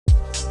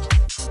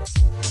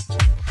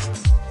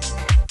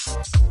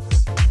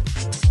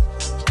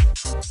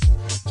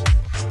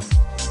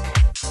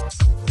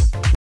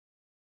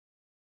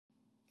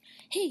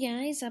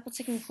guys, Apple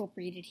Tech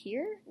Incorporated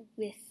here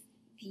with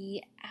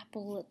the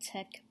Apple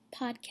Tech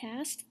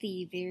podcast,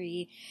 the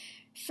very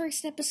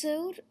first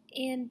episode.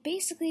 And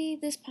basically,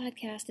 this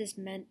podcast is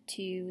meant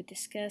to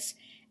discuss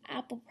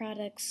Apple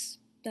products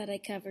that I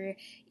cover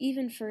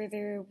even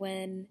further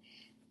when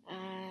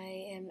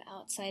I am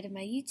outside of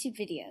my YouTube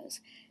videos.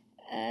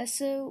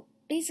 So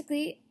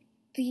basically,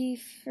 the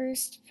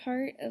first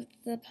part of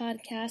the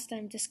podcast,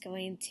 I'm just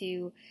going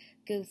to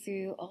go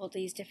through all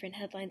these different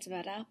headlines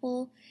about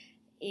Apple.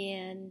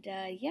 And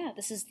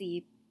this is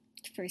the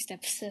first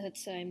episode,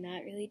 so I'm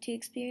not really too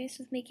experienced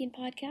with making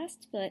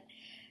podcasts, but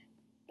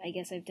I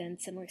guess I've done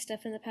similar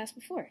stuff in the past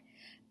before.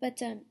 But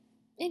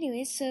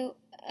anyway, so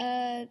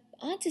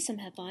on to some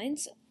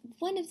headlines.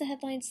 One of the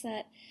headlines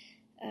that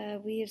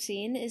we have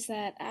seen is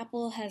that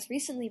Apple has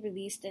recently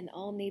released an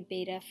all-new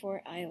beta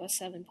for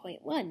iOS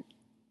 7.1.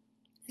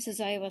 This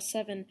is iOS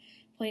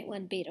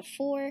 7.1 Beta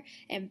 4,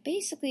 and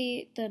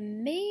basically the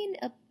main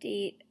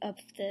update of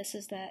this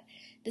is that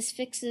this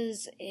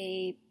fixes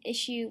a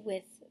issue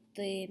with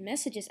the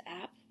Messages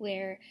app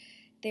where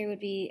there would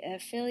be a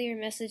failure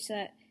message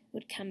that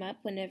would come up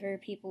whenever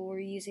people were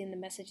using the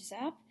Messages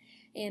app,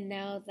 and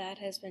now that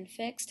has been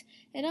fixed.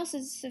 And also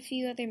just a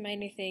few other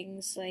minor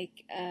things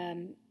like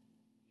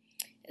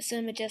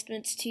some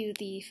adjustments to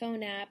the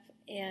phone app,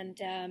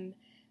 and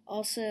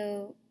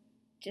also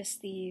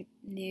just the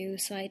new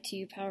slide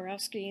to power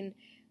off screen,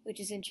 which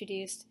is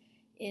introduced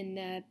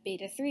in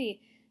Beta 3.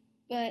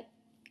 But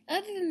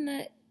other than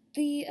that,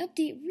 the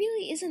update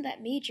really isn't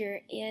that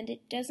major, and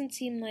it doesn't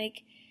seem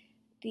like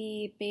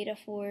the Beta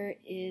 4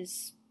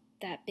 is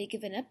that big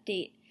of an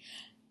update.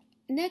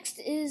 Next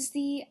is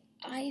the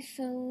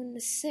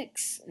iPhone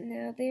 6.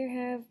 Now, there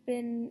have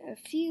been a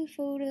few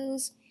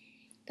photos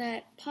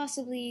that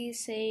possibly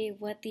say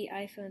what the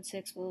iPhone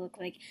 6 will look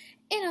like.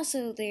 And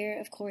also there,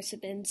 of course,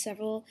 have been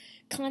several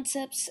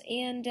concepts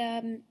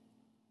and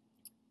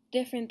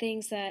different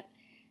things that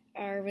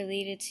are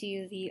related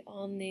to the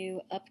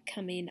all-new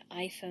upcoming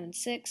iPhone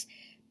 6.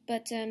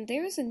 But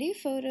there was a new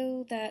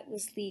photo that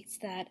was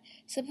leaked that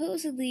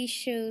supposedly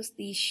shows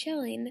the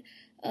shelling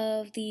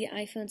of the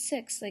iPhone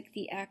 6, like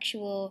the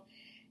actual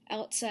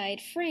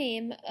outside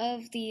frame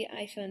of the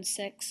iPhone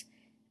 6.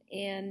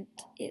 And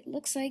it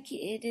looks like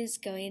it is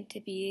going to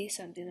be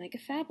something like a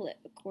phablet,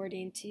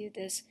 according to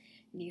this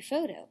new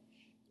photo.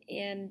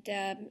 And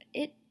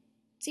it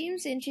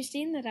seems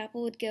interesting that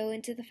Apple would go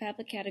into the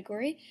phablet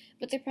category,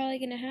 but they're probably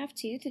going to have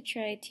to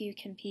try to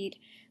compete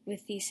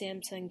with the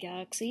Samsung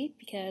Galaxy,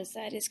 because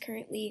that is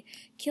currently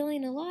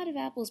killing a lot of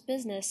Apple's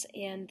business,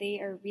 and they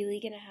are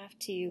really going to have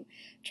to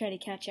try to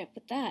catch up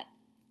with that.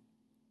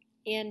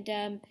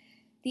 And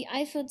the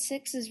iPhone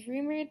 6 is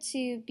rumored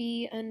to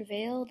be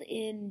unveiled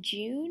in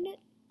June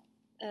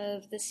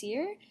of this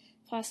year,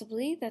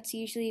 possibly. That's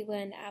usually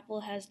when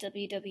Apple has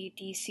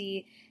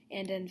WWDC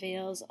and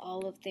unveils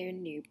all of their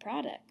new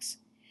products.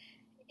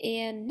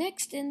 And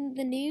next in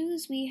the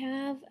news, we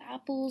have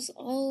Apple's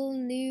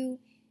all-new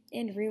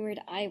and rumored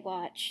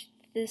iWatch.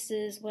 This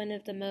is one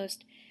of the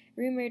most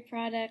rumored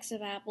products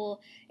of Apple,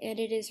 and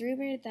it is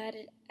rumored that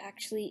it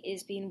actually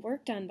is being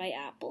worked on by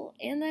Apple,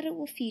 and that it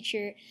will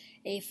feature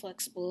a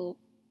flexible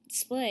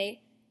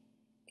display.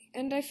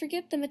 And I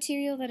forget the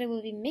material that it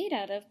will be made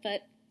out of,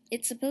 but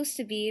it's supposed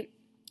to be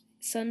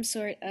some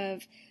sort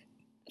of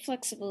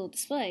flexible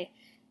display.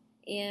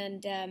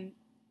 And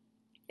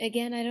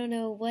again, I don't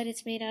know what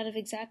it's made out of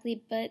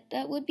exactly, but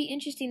that would be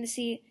interesting to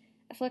see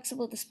a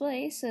flexible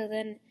display, so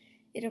then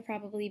it'll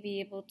probably be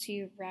able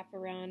to wrap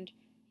around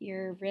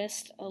your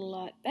wrist a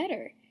lot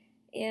better.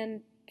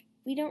 And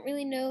we don't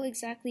really know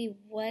exactly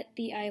what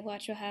the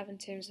iWatch will have in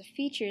terms of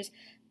features,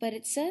 but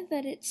it said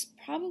that it's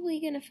probably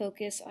going to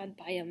focus on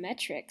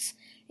biometrics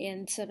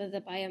and some of the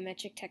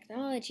biometric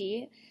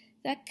technology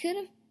that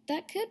could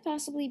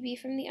possibly be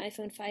from the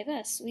iPhone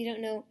 5S. We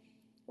don't know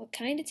what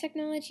kind of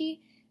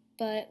technology,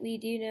 but we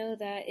do know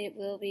that it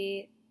will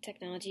be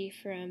technology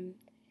from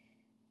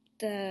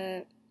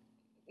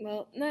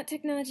not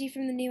technology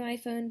from the new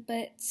iPhone,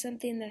 but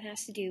something that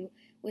has to do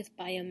with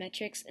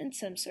biometrics in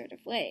some sort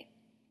of way.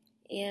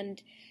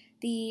 And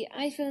the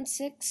iPhone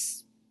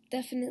 6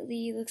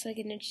 definitely looks like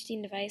an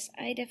interesting device.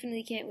 I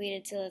definitely can't wait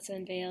until it's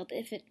unveiled.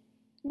 If it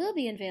will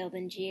be unveiled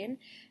in June,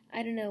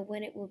 I don't know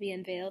when it will be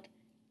unveiled.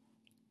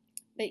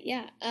 But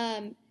yeah,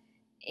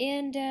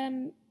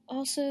 and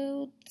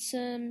also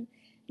some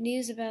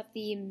news about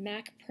the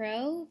Mac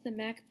Pro. The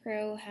Mac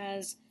Pro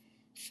has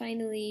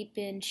finally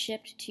been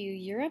shipped to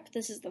Europe.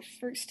 This is the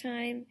first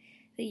time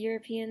the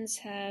Europeans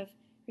have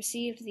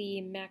received the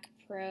Mac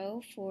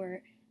Pro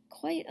for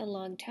quite a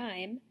long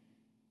time.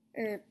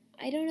 Or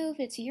I don't know if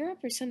it's Europe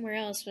or somewhere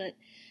else, but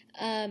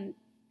the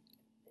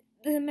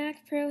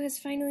Mac Pro has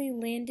finally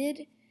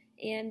landed,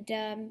 and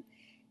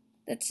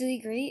that's really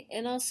great.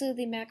 And also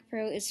the Mac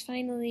Pro is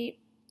finally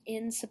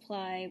in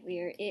supply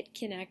where it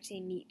can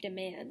actually meet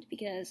demand,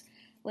 because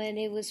when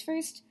it was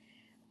first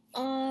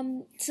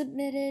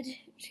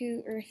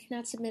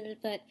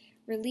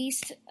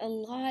released, a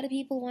lot of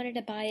people wanted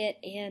to buy it,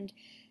 and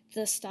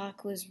the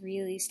stock was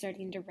really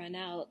starting to run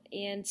out.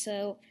 And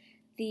so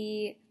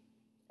the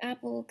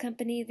Apple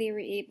company, they were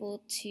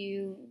able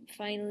to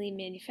finally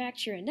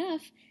manufacture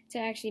enough to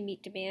actually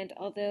meet demand,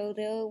 although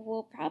they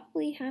will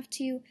probably have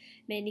to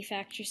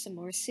manufacture some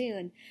more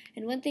soon.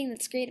 And one thing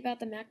that's great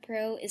about the Mac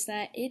Pro is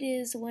that it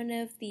is one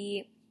of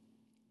the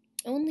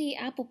only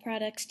Apple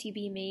products to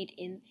be made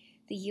in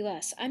the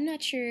US. I'm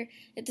not sure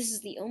if this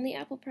is the only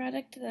Apple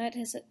product that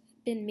has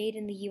been made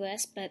in the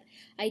US, but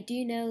I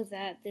do know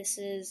that this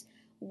is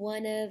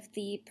one of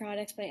the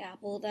products by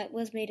Apple that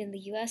was made in the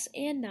US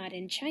and not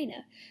in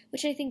China,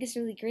 which I think is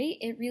really great.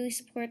 It really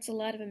supports a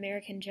lot of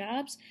American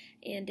jobs,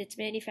 and it's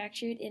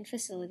manufactured in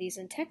facilities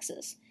in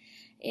Texas.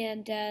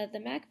 And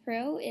the Mac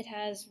Pro, it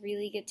has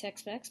really good tech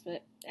specs,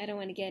 but I don't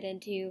want to get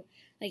into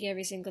like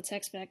every single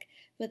tech spec,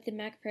 but the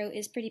Mac Pro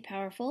is pretty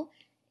powerful,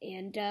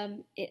 and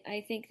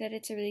I think that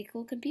it's a really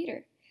cool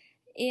computer.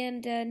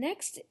 And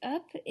next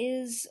up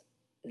is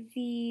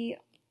the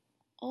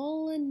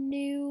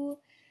all-new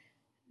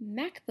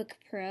MacBook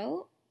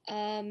Pro.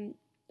 I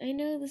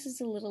know this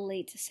is a little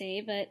late to say,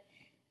 but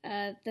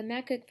the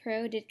MacBook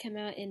Pro did come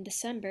out in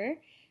December,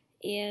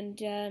 and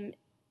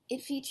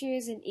it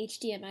features an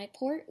HDMI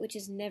port, which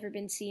has never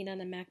been seen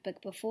on a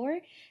MacBook before,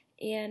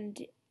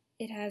 and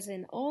it has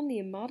an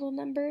all-new model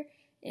number,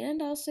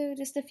 and also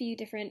just a few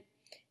different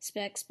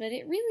specs, but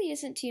it really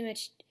isn't too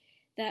much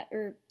that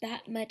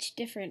much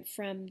different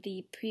from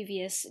the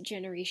previous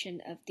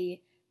generation of the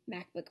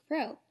MacBook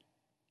Pro.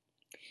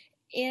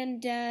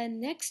 And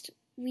next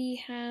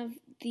we have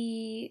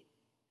the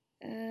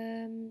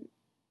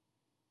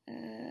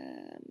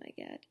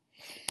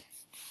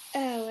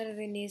what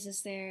other news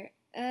is there?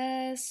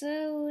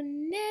 So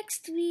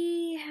next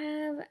we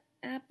have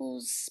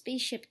Apple's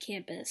Spaceship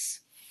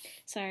Campus.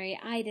 Sorry,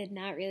 I did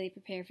not really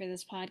prepare for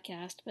this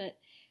podcast, but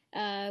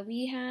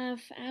we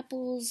have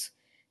Apple's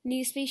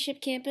new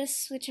Spaceship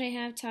Campus, which I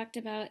have talked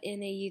about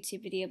in a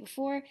YouTube video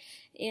before,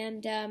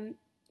 and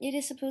it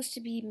is supposed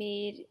to be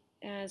made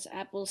as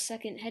Apple's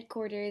second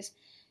headquarters,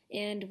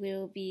 and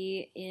will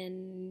be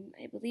in,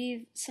 I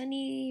believe,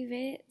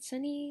 Sunnyvale.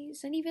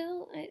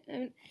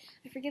 I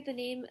forget the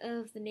name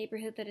of the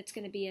neighborhood that it's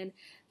going to be in,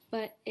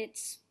 but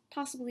it's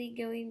possibly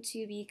going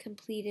to be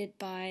completed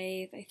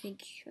by, I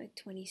think, like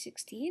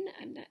 2016.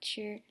 I'm not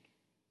sure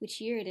which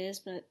year it is,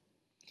 but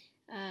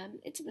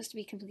it's supposed to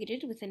be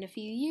completed within a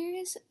few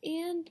years,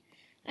 and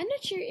I'm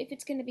not sure if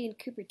it's going to be in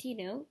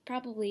Cupertino.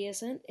 Probably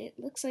isn't. It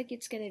looks like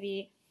it's going to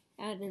be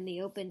out in the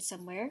open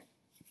somewhere,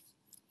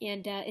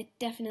 and it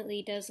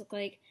definitely does look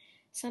like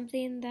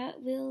something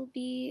that will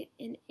be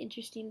an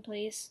interesting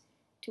place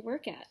to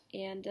work at,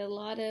 and a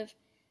lot of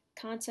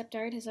concept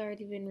art has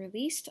already been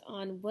released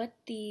on what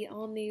the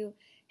all-new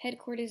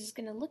headquarters is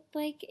going to look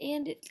like,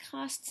 and it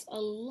costs a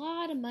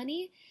lot of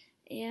money,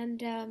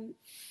 and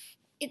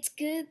it's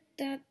good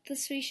that the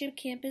Spaceship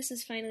Campus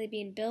is finally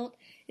being built.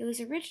 It was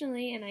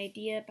originally an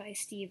idea by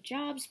Steve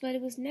Jobs, but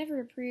it was never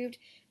approved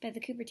by the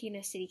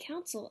Cupertino City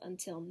Council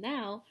until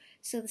now,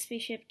 so the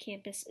Spaceship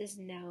Campus is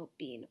now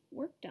being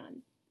worked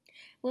on.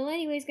 Well,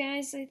 anyways,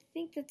 guys, I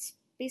think that's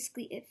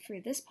basically it for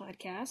this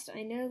podcast.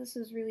 I know this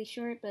was really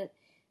short, but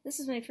this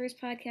is my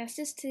first podcast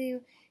just to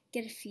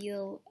get a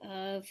feel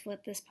of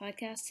what this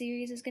podcast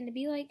series is going to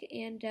be like,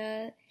 and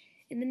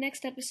in the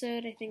next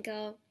episode, I think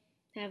I'll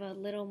have a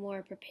little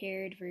more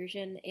prepared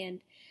version,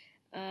 and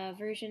a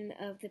version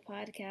of the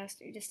podcast,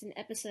 or just an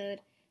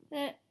episode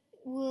that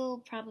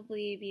will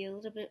probably be a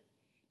little bit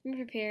more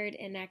prepared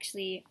and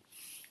actually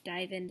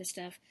dive into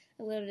stuff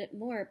a little bit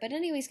more. But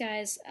anyways,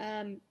 guys,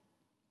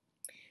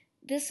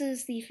 this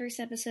is the first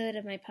episode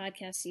of my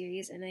podcast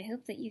series, and I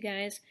hope that you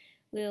guys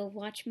will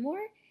watch more.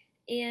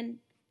 And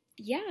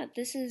yeah,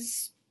 this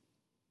is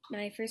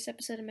my first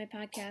episode of my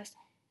podcast,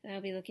 and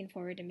I'll be looking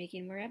forward to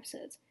making more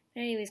episodes.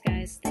 But anyways,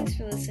 guys, thanks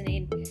for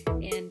listening,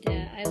 and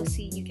I will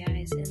see you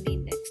guys in the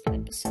next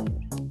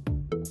episode.